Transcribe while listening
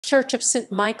Church of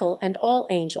St. Michael and All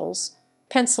Angels,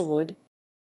 Penselwood.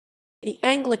 The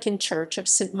Anglican Church of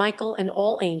St. Michael and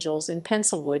All Angels in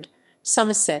Penselwood,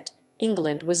 Somerset,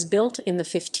 England was built in the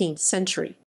 15th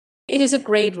century. It is a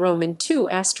Grade Roman II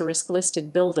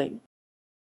listed building.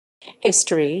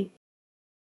 History.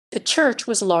 The church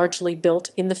was largely built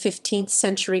in the 15th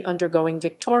century, undergoing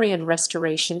Victorian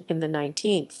restoration in the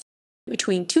 19th.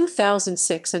 Between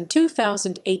 2006 and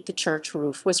 2008 the church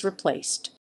roof was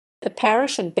replaced. The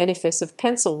parish and benefice of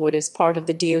Penselwood is part of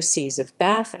the Diocese of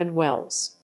Bath and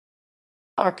Wells.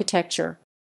 Architecture.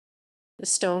 The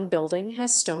stone building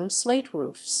has stone slate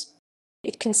roofs.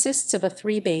 It consists of a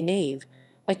 3-bay nave,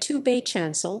 a 2-bay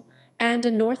chancel, and a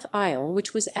north aisle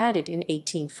which was added in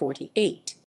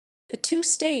 1848. The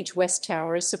 2-stage west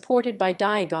tower is supported by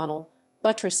diagonal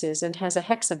buttresses and has a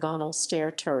hexagonal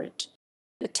stair turret.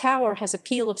 The tower has a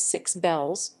peal of 6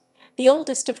 bells, the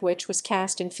oldest of which was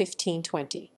cast in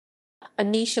 1520. A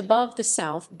niche above the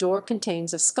south door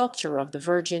contains a sculpture of the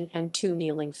Virgin and 2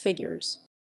 kneeling figures.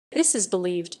 This is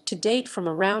believed to date from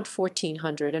around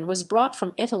 1400 and was brought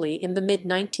from Italy in the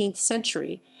mid-19th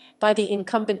century by the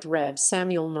incumbent Rev.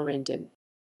 Samuel Merindon.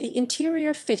 The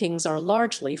interior fittings are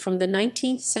largely from the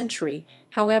 19th century,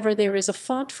 however there is a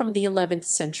font from the 11th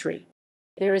century.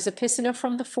 There is a piscina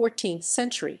from the 14th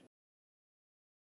century.